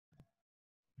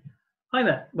Hi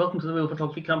there, welcome to the Real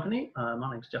Photography Company.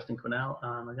 My name is Justin Cornell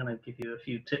and I'm going to give you a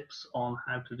few tips on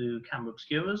how to do camera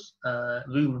obscuras,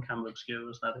 room camera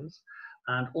obscuras that is,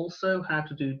 and also how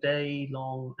to do day,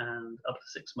 long and up to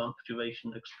 6 month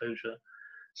duration exposure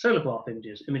solargraph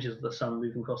images of the sun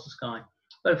moving across the sky.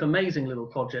 Both amazing little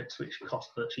projects which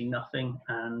cost virtually nothing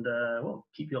and well,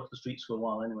 keep you off the streets for a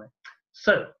while anyway.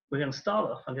 So we're going to start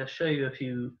off. I'm going to show you a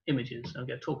few images. I'm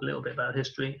going to talk a little bit about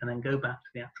history and then go back to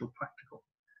the actual practical.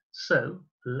 So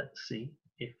let's see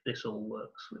if this all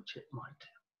works, which it might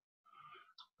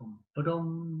do.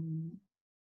 Boom,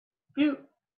 view,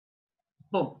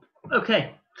 boom.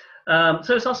 Okay,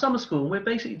 so it's our summer school. We're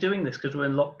basically doing this because we're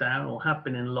in lockdown or have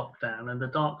been in lockdown, and the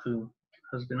darkroom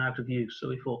has been out of use. So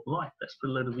we thought, right, let's put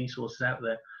a load of resources out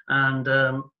there, and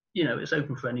you know, it's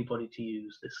open for anybody to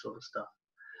use this sort of stuff.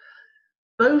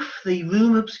 Both the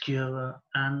room obscura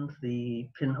and the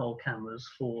pinhole cameras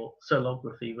for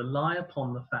solargraphy rely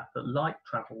upon the fact that light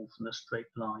travels in a straight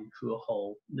line through a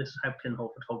hole. This is how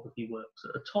pinhole photography works.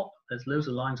 At the top, there's loads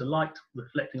of lines of light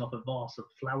reflecting off a vase of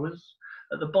flowers.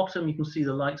 At the bottom, you can see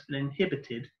the light's been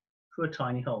inhibited through a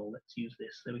tiny hole. Let's use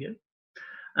this. There we go.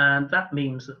 And that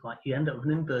means that you end up with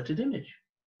an inverted image,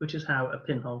 which is how a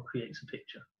pinhole creates a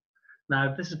picture.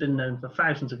 Now, this has been known for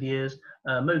thousands of years.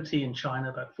 Moti in China,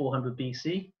 about 400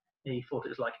 BC, he thought it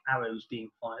was like arrows being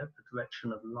fired, the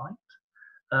direction of light.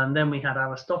 And then we had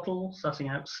Aristotle sussing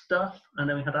out stuff, and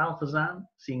then we had Althazan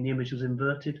seeing the image was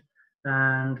inverted,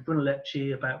 and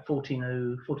Brunelleschi about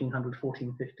 1400,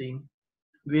 1415,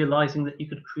 realizing that you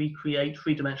could recreate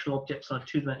three-dimensional objects on a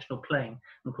two-dimensional plane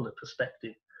and call it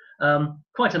perspective.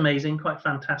 Quite amazing, quite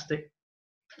fantastic.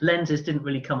 Lenses didn't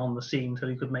really come on the scene until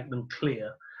you could make them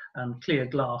clear. And clear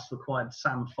glass required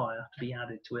samphire to be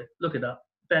added to it. Look it up,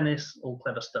 Venice, all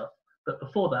clever stuff. But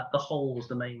before that, the hole was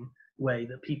the main way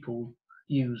that people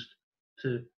used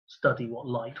to study what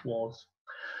light was.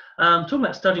 Talking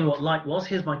about studying what light was,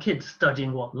 here's my kids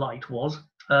studying what light was,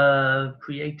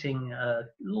 creating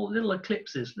little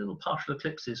eclipses, little partial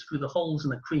eclipses through the holes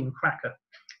in a cream cracker.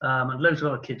 And loads of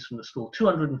other kids from the school.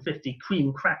 250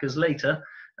 cream crackers later,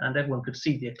 and everyone could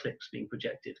see the eclipse being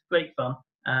projected. Great fun.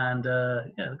 And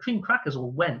yeah, the cream crackers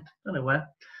all went, don't know where.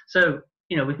 So,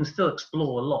 you know, we can still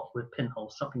explore a lot with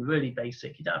pinholes, something really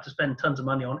basic. You don't have to spend tons of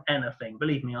money on anything.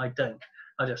 Believe me, I don't.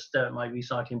 I just stare at my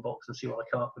recycling box and see what I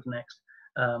come up with next.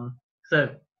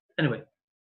 So anyway,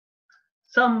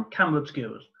 some camera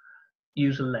obscuras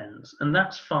use a lens, and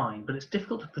that's fine, but it's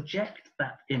difficult to project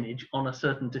that image on a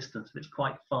certain distance if it's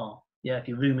quite far. Yeah, if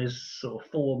your room is sort of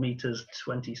 4 meters,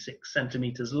 26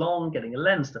 centimeters long, getting a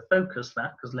lens to focus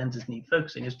that, because lenses need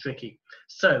focusing, is tricky.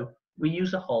 So we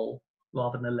use a hole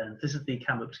rather than a lens. This is the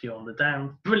camera obscura on the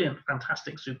down. Brilliant,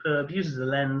 fantastic, superb, uses a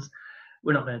lens.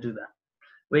 We're not going to do that.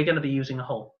 We're going to be using a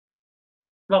hole.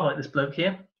 Rather like this bloke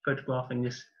here, photographing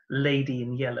this lady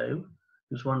in yellow,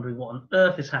 who's wondering what on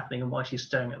earth is happening and why she's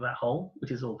staring at that hole,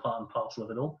 which is all part and parcel of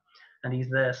it all. And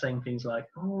he's there saying things like,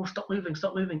 oh, stop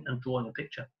moving, and drawing a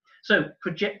picture. So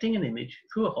projecting an image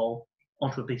through a hole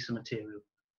onto a piece of material.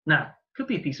 Now, it could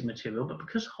be a piece of material, but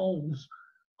because holes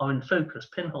are in focus,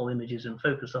 pinhole images in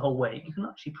focus the whole way, you can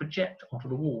actually project onto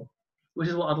the wall, which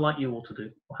is what I'd like you all to do,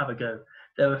 or have a go.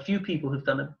 There are a few people who've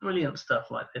done a brilliant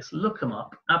stuff like this. Look them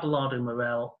up. Abelardo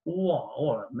Morrell, wow,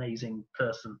 what an amazing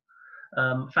person.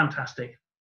 Fantastic,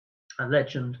 a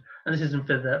legend. And this is in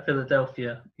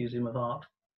Philadelphia Museum of Art,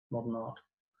 Modern Art.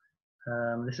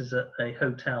 This is a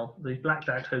hotel. They blacked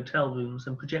out hotel rooms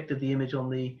and projected the image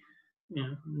on the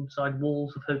inside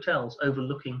walls of hotels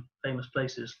overlooking famous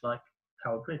places like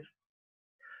Tower Bridge.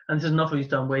 And this is another he's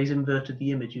done where he's inverted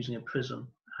the image using a prism,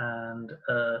 and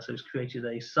so he's created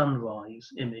a sunrise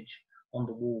image on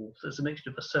the wall. So it's a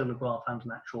mixture of a solargraph and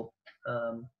an actual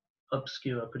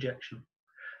obscura projection.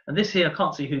 And this here, I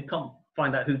can't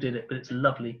find out who did it, but it's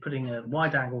lovely, putting a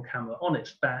wide angle camera on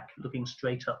its back, looking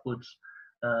straight upwards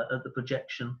at the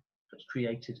projection that's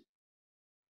created.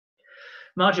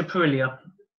 Marja Pirila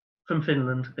from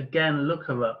Finland, again, look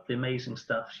her up, the amazing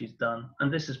stuff she's done.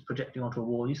 And this is projecting onto a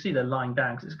wall. You see they're lying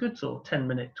down, because it's a good sort of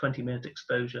 10-minute, 20-minute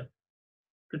exposure.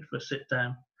 Good for a sit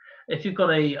down. If you've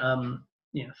got a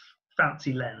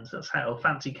fancy lens, that's how, a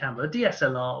fancy camera, a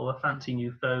DSLR or a fancy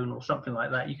new phone or something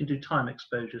like that, you can do time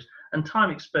exposures. And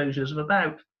time exposures of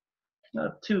about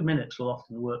 2 minutes will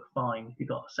often work fine if you've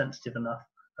got a sensitive enough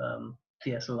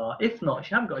DSLR. If not,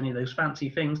 if you haven't got any of those fancy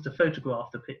things to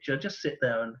photograph the picture, just sit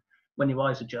there and when your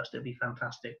eyes adjust, it'll be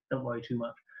fantastic. Don't worry too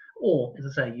much. Or, as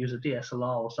I say, use a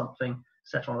DSLR or something,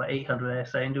 set on 800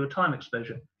 ASA and do a time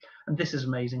exposure. And this is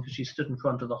amazing because she stood in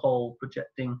front of the hole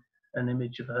projecting an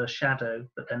image of her shadow,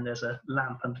 but then there's a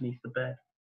lamp underneath the bed.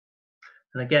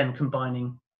 And again,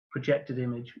 combining projected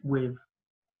image with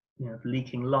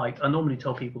leaking light, I normally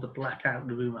tell people to black out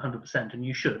the room 100%, and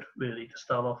you should really to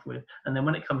start off with. And then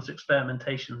when it comes to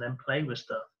experimentation, then play with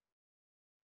stuff.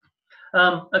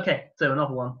 Okay, so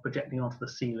another one, projecting onto the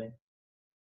ceiling.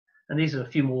 And these are a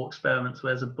few more experiments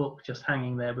where there's a book just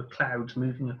hanging there with clouds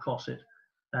moving across it,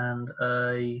 and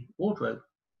a wardrobe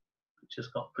which has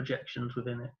got projections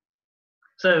within it.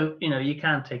 So, you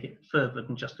can take it further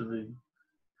than just a room.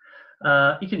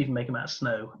 You can even make them out of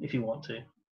snow if you want to.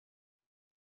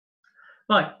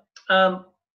 Right,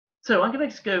 so I'm going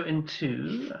to go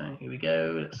into, here we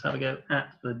go, let's have a go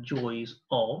at the joys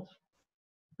of,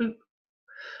 a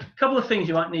couple of things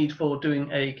you might need for doing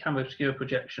a camera obscura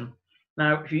projection.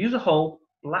 Now, if you use a hole,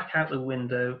 black out the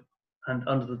window and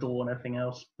under the door and everything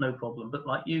else, no problem. But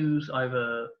use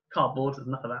either cardboard, there's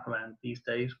enough of that around these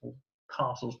days, or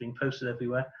parcels being posted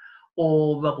everywhere,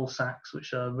 or rubble sacks,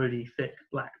 which are really thick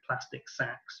black plastic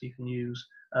sacks you can use.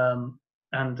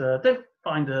 And don't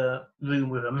find a room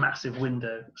with a massive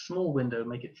window. A small window,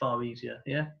 make it far easier,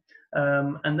 yeah?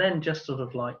 And then just sort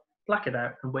of black it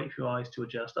out and wait for your eyes to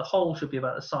adjust. A hole should be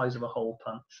about the size of a hole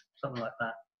punch, something like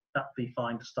that. That'd be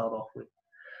fine to start off with.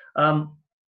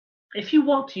 If you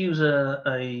want to use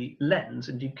a lens,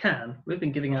 and you can, we've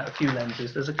been giving out a few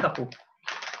lenses. There's a couple,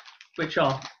 which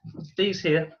are these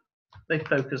here. They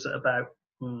focus at about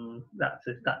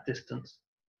that distance.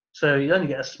 So you only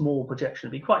get a small projection.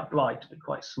 It'll be quite bright, but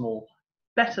quite small.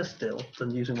 Better still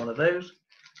than using one of those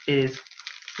is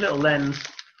a little lens.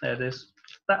 There it is.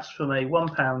 That's from a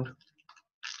 £1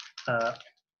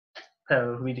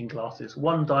 pair of reading glasses,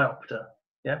 1 diopter.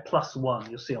 Yeah, +1,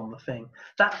 you'll see on the thing.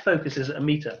 That focuses at 1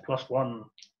 meter, +1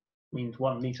 means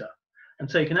 1 meter. And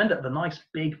so you can end up with a nice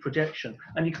big projection.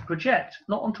 And you can project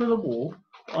not onto the wall,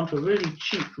 but onto a really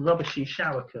cheap, rubbishy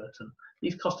shower curtain.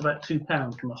 These cost about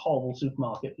 £2 from a horrible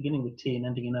supermarket, beginning with T and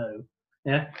ending in O.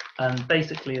 Yeah, and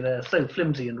basically they're so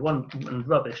flimsy and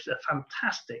rubbish, they're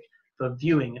fantastic for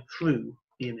viewing through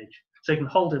the image. So you can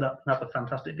hold it up and have a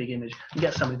fantastic big image and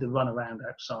get somebody to run around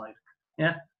outside.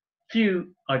 Yeah.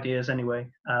 Few ideas anyway.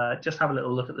 Just have a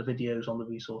little look at the videos on the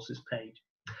resources page.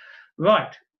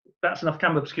 Right, that's enough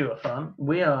camera obscura fun.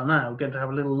 We are now going to have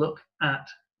a little look at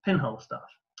pinhole stuff.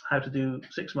 How to do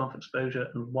 6-month exposure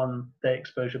and 1-day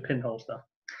exposure pinhole stuff.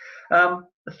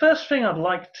 The first thing I'd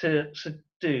like to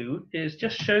do is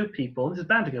just show people, this is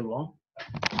bound to go wrong.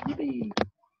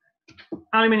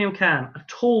 Aluminium can, a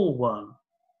tall one,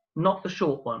 not the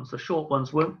short ones. The short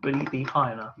ones won't really be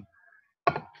high enough.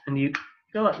 And you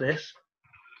go like this.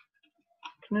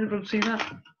 Can anyone see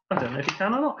that? I don't know if you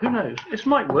can or not. Who knows? This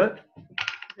might work.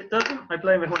 If it doesn't, I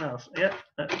blame everyone else. Yeah,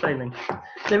 that's failing.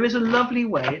 There is a lovely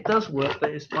way, it does work,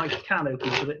 but my can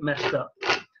opener's a bit messed up,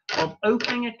 of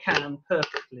opening a can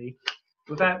perfectly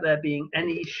without there being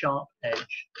any sharp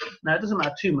edge. Now, it doesn't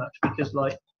matter too much because,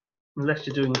 unless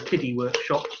you're doing kiddie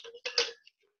workshops,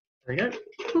 there you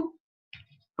go.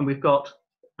 And we've got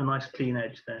a nice clean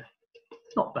edge there.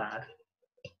 Not bad.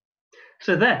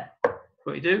 So there,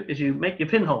 what you do is you make your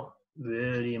pinhole.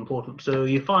 Really important. So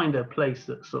you find a place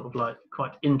that's sort of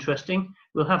quite interesting.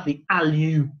 We'll have the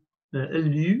alu,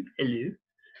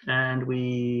 and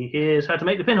here's how to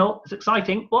make the pinhole. It's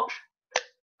exciting. Watch.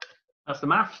 That's the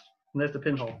maths, and there's the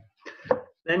pinhole.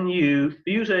 Then you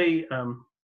use a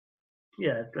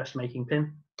dressmaking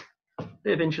pin,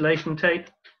 bit of insulation tape,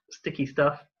 sticky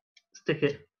stuff, stick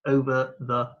it over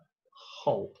the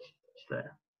hole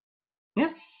there.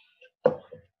 Yeah.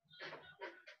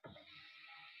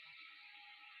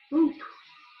 Ooh.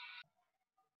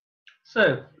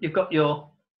 So you've got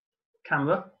your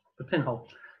camera, the pinhole.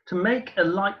 To make a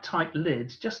light tight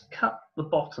lid, just cut the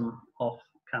bottom off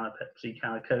can of Pepsi,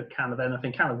 can of Coke, can of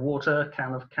anything, can of water,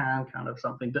 can of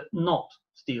something, but not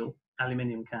steel,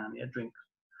 aluminium can, yeah, drinks.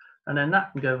 And then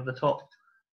that can go over the top,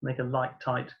 make a light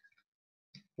tight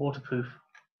waterproof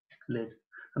lid,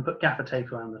 and put gaffer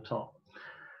tape around the top.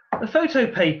 The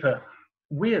photo paper,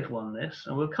 weird one this,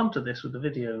 and we'll come to this with the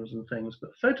videos and things,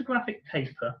 but photographic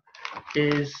paper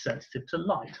is sensitive to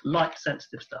light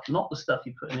sensitive stuff, not the stuff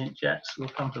you put in inkjets. We'll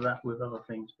come to that with other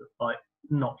things, but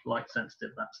not light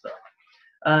sensitive, that stuff.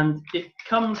 And it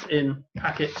comes in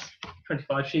packets,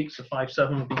 25 sheets of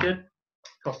 5/7 would be good,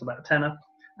 cost about a tenner,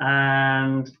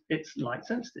 and it's light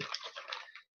sensitive.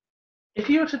 If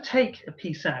you were to take a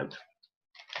piece out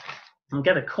and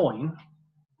get a coin,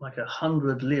 like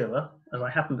 100 lira, as I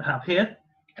happen to have here,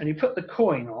 and you put the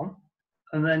coin on,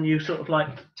 and then you sort of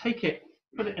take it,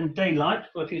 put it in daylight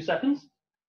for a few seconds,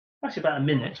 actually about a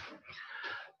minute.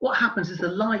 What happens is the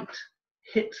light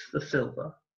hits the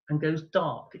silver and goes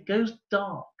dark. It goes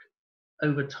dark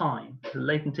over time, the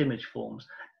latent image forms.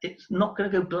 it's not going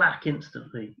to go black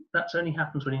instantly. That only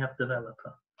happens when you have a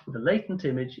developer. With a latent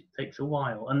image, it takes a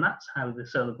while, and that's how the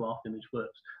solargraph image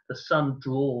works. The sun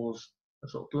draws a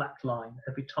sort of black line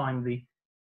every time the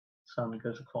sun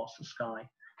goes across the sky.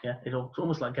 Yeah, it's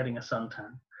almost like getting a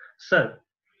suntan. So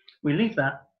we leave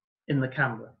that in the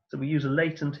camera. So we use a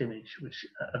latent image, which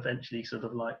eventually sort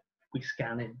of like we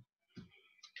scan in.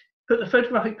 Put the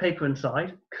photographic paper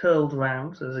inside, curled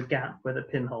round, so there's a gap where the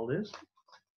pinhole is.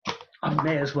 I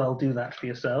may as well do that for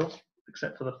yourselves,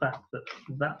 except for the fact that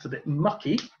that's a bit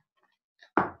mucky.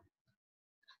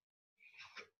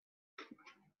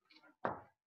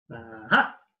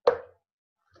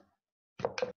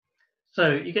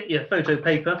 So you get your photo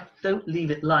paper, don't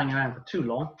leave it lying around for too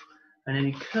long, and then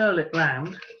you curl it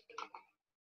round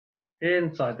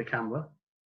inside the camera,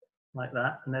 like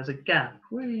that, and there's a gap.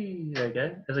 Whee, there you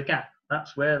go, there's a gap.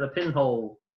 That's where the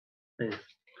pinhole is.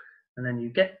 And then you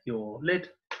get your lid,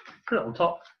 put it on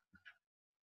top,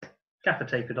 gaffer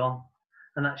tape it on,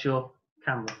 and that's your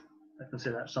camera. I can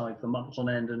sit outside for months on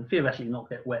end and theoretically not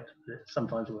get wet, but it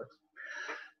sometimes works.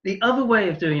 The other way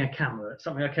of doing a camera,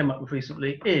 something I came up with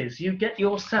recently, is you get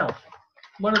yourself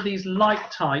one of these light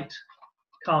tight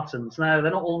cartons. Now, they're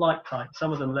not all light tight.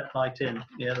 Some of them let light in,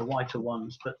 yeah, the whiter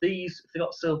ones. But these, if they've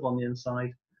got silver on the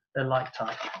inside, they're light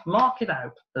tight. Mark it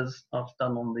out as I've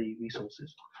done on the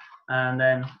resources. And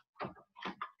then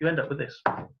you end up with this.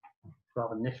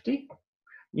 Rather nifty.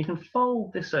 You can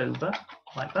fold this over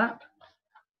like that,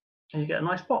 and you get a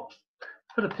nice box.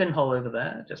 Put a pinhole over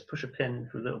there, just push a pin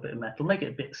through a little bit of metal, make it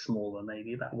a bit smaller,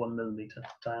 maybe about 1 millimeter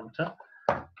diameter,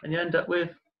 and you end up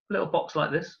with a little box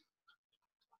like this,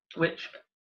 which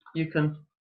you can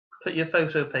put your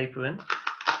photo paper in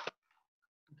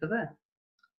into there.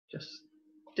 Just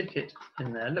stick it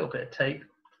in there, a little bit of tape,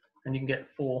 and you can get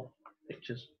 4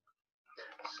 pictures.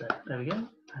 So there we go,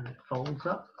 and it folds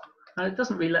up. And it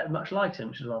doesn't really let much light in,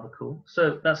 which is rather cool.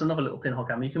 So that's another little pinhole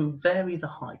camera. You can vary the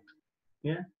height.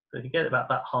 Yeah. So if you get it about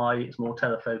that high, it's more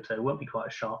telephoto. It won't be quite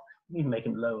as sharp. You can even make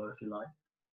it lower if you like.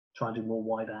 Try and do more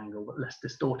wide angle, but less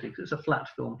distorted because it's a flat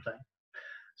film thing.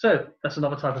 So that's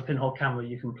another type of pinhole camera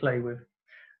you can play with.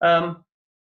 I'm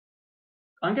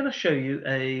going to show you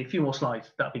a few more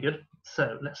slides. That'd be good.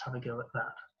 So let's have a go at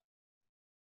that.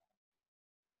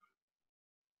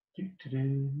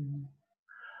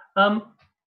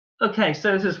 Okay,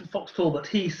 so this is Fox Talbot.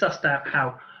 He sussed out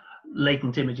how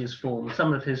latent images form.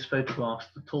 Some of his photographs,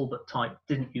 the Talbot type,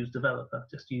 didn't use developer,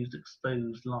 just used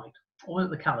exposed light. Or was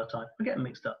it the Calor type? I get them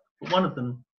mixed up. But one of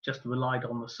them just relied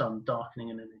on the sun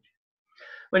darkening an image.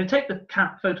 When you take the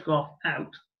photograph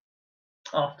out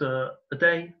after a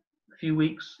day, a few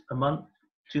weeks, a month,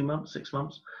 2 months, 6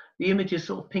 months, the image is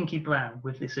sort of pinky brown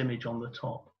with this image on the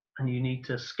top. And you need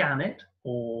to scan it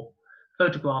or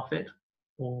photograph it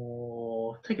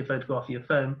or take a photograph of your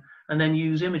phone and then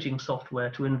use imaging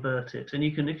software to invert it. And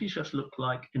you can, if you just look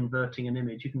like inverting an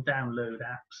image, you can download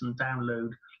apps and download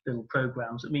little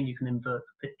programs that mean you can invert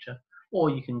the picture,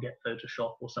 or you can get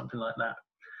Photoshop or something like that.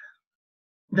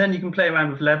 Then you can play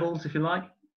around with levels if you like.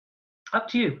 Up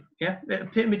to you, yeah? The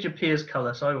image appears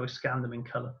color, so I always scan them in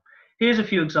color. Here's a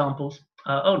few examples.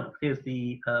 Oh no, here's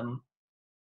the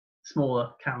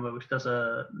smaller camera, which does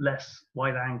a less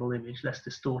wide angle image, less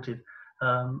distorted.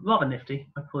 Rather nifty.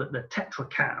 I call it the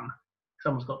Tetracam.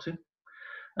 Someone's got to.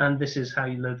 And this is how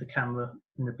you load the camera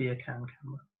in the beer can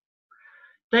camera.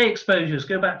 Day exposures.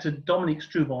 Go back to Dominique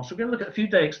Stroubon. So we're going to look at a few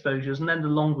day exposures and then the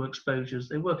longer exposures.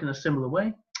 They work in a similar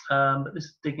way, but this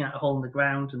is digging out a hole in the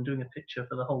ground and doing a picture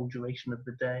for the whole duration of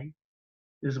the day.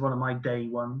 This is one of my day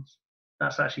ones.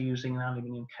 That's actually using an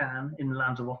aluminium can in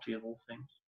Lanzarote of all things.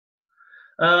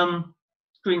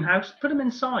 Greenhouse, put them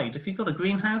inside. If you've got a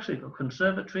greenhouse, you've got a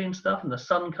conservatory and stuff, and the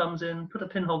sun comes in, put a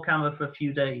pinhole camera for a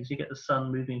few days. You get the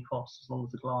sun moving across as long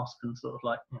as the glass can sort of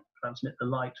like transmit the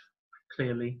light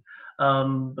clearly.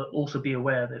 But also be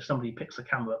aware that if somebody picks the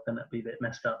camera up, then it'll be a bit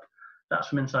messed up. That's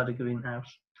from inside a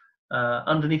greenhouse.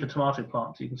 Underneath a tomato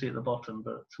plant, you can see at the bottom,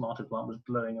 but the tomato plant was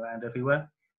blowing around everywhere.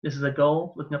 This is a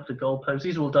goal, looking up at the goal post.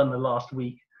 These are all done the last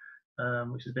week,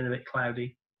 which has been a bit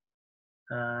cloudy.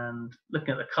 And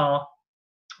looking at the car,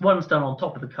 one's done on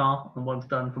top of the car and one's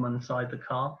done from inside the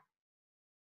car.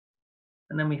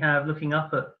 And then we have looking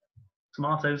up at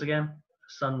tomatoes again, the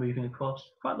sun moving across.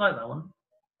 Quite like that one.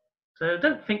 So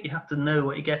don't think you have to know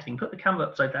what you're getting. Put the camera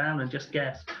upside down and just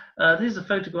guess. This is a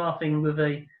photographing with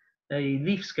a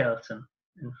leaf skeleton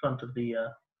in front of the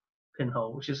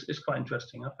pinhole, which is quite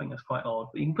interesting. I think that's quite odd,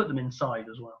 but you can put them inside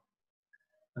as well.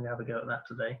 I'm going to have a go at that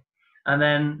today. And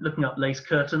then looking up lace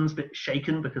curtains, a bit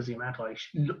shaken because the amount I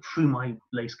look through my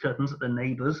lace curtains at the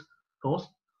neighbours, of course.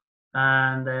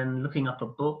 And then looking up a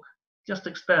book, just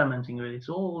experimenting really. It's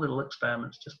all little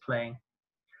experiments, just playing.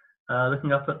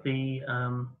 Looking up at the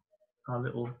our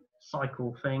little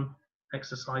cycle thing,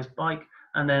 exercise bike,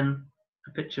 and then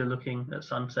a picture looking at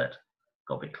sunset.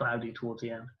 Got a bit cloudy towards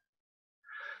the end.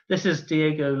 This is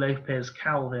Diego Lopez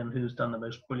Calvin, who's done the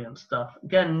most brilliant stuff.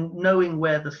 Again, knowing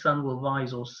where the sun will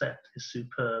rise or set is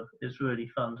superb. It's really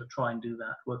fun to try and do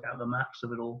that, work out the maps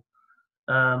of it all.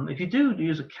 If you do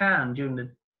use a can during the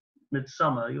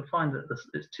midsummer, you'll find that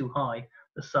it's too high.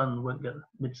 The sun won't get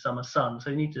midsummer sun, so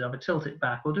you need to either tilt it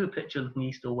back or do a picture looking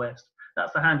east or west.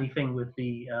 That's the handy thing with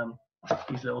the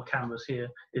these little cameras here,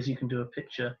 is you can do a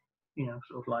picture, you know,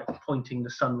 sort of like pointing the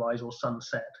sunrise or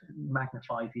sunset,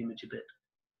 magnify the image a bit.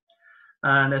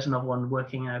 And there's another one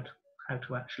working out how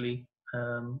to actually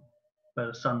where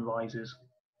the sun rises.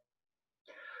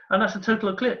 And that's a total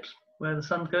eclipse, where the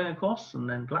sun's going across and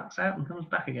then blacks out and comes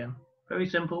back again. Very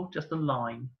simple, just a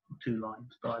line, 2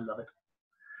 lines, but I love it.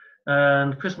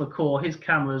 And Chris McCaw, his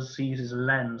cameras, he uses a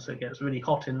lens, so it gets really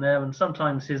hot in there, and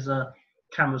sometimes his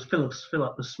cameras fill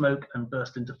up with smoke and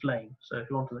burst into flame. So if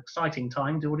you want an exciting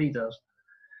time, do what he does.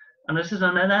 And this is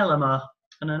an anemometer.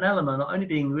 An anemometer, not only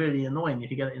being really annoying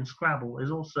if you get it in Scrabble,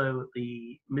 is also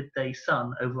the midday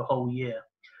sun over a whole year.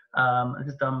 It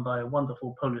is done by a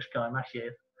wonderful Polish guy,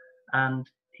 Maciej, and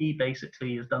he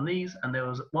basically has done these, and there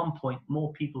was at one point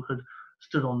more people had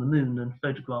stood on the moon than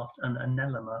photographed an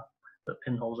anemometer, but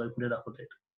pinholes opened it up a bit.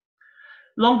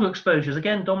 Longer exposures,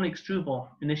 again, Dominique Strubel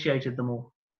initiated them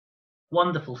all.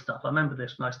 Wonderful stuff. I remember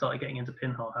this when I started getting into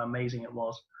pinhole, how amazing it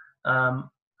was.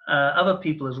 Other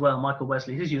people as well, Michael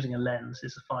Wesley, he's using a lens.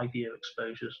 It's a 5-year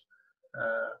exposures,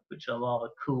 which are rather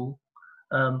cool.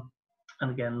 And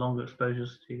again, longer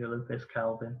exposures, Diego Lopez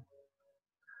Calvin.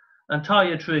 And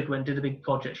Tarja Trygg went and did a big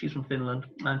project. She's from Finland,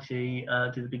 and she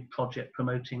did a big project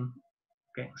promoting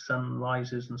getting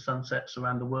sunrises and sunsets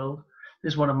around the world.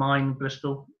 This is one of mine,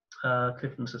 Bristol,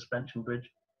 Clifton Suspension Bridge,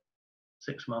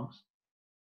 6 months.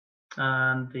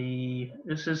 And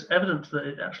this is evidence that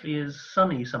it actually is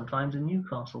sunny sometimes in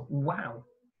Newcastle. Wow.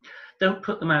 Don't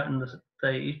put them out in the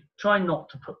day. Try not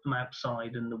to put them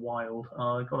outside in the wild.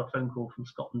 I got a phone call from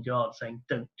Scotland Yard saying,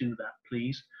 don't do that,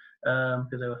 please,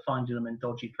 because they were finding them in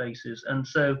dodgy places. And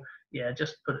so, yeah,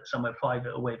 just put it somewhere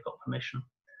private or where you've got permission.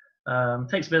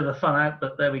 Takes a bit of the fun out,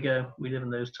 but there we go. We live in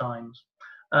those times.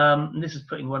 This is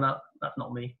putting one up. That's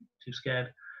not me. Too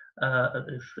scared. At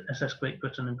the SS Great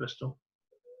Britain in Bristol.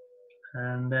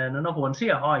 And then another one. See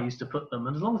how high I used to put them.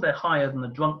 And as long as they're higher than the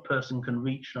drunk person can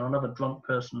reach on another drunk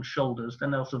person's shoulders,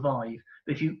 then they'll survive.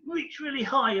 But if you reach really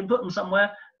high and put them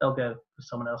somewhere, they'll go, because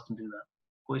someone else can do that.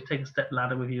 Always take a step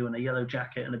ladder with you and a yellow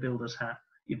jacket and a builder's hat.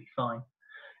 You'll be fine.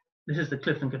 This is the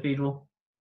Clifton Cathedral.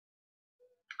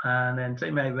 And then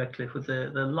St Mary Redcliffe with the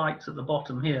lights at the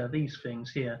bottom here. These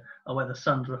things here are where the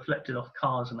sun's reflected off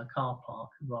cars in a car park.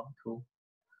 Rather cool.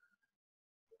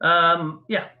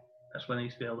 Yeah, that's when I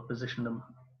used to be able to position them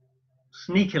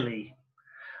sneakily.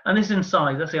 And this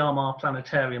inside, that's the Armagh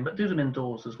Planetarium, but do them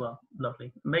indoors as well.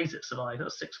 Lovely. Amazed it survived. That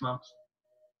was 6 months.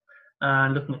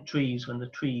 And looking at trees, when the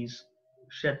trees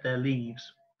shed their leaves,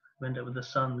 we end up with the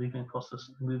sun moving across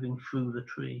moving through the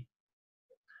tree.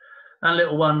 And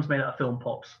little ones made out of film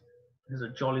pops. Here's a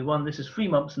jolly one. This is 3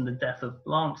 months and the death of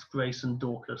Blanche, Grace and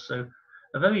Dorcas. So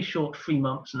a very short 3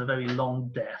 months and a very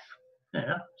long death.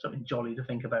 Yeah, something jolly to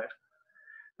think about.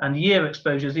 And year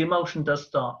exposures, the emulsion does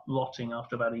start rotting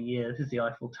after about a year. This is the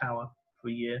Eiffel Tower for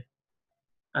a year.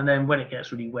 And then when it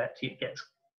gets really wet, it gets a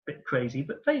bit crazy,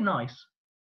 but very nice.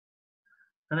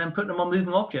 And then putting them on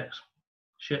moving objects,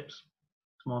 ships.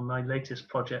 It's on my latest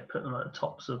project, put them at the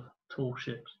tops of tall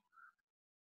ships.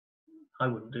 I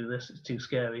wouldn't do this, it's too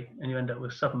scary. And you end up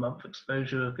with 7-month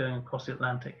exposure of going across the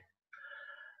Atlantic.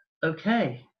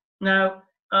 Okay, now,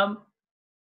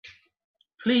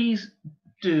 please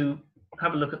do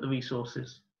have a look at the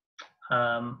resources.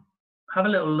 Have a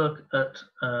little look at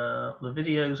the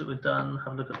videos that we've done,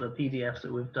 have a look at the PDFs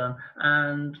that we've done,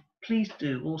 and please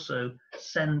do also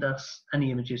send us any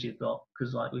images you've got,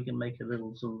 because like we can make a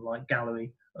little sort of like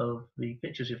gallery of the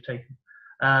pictures you've taken.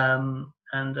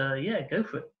 Yeah, go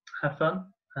for it. Have fun,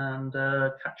 and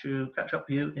catch up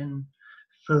with you in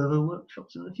further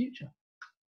workshops in the future.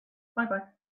 Bye bye.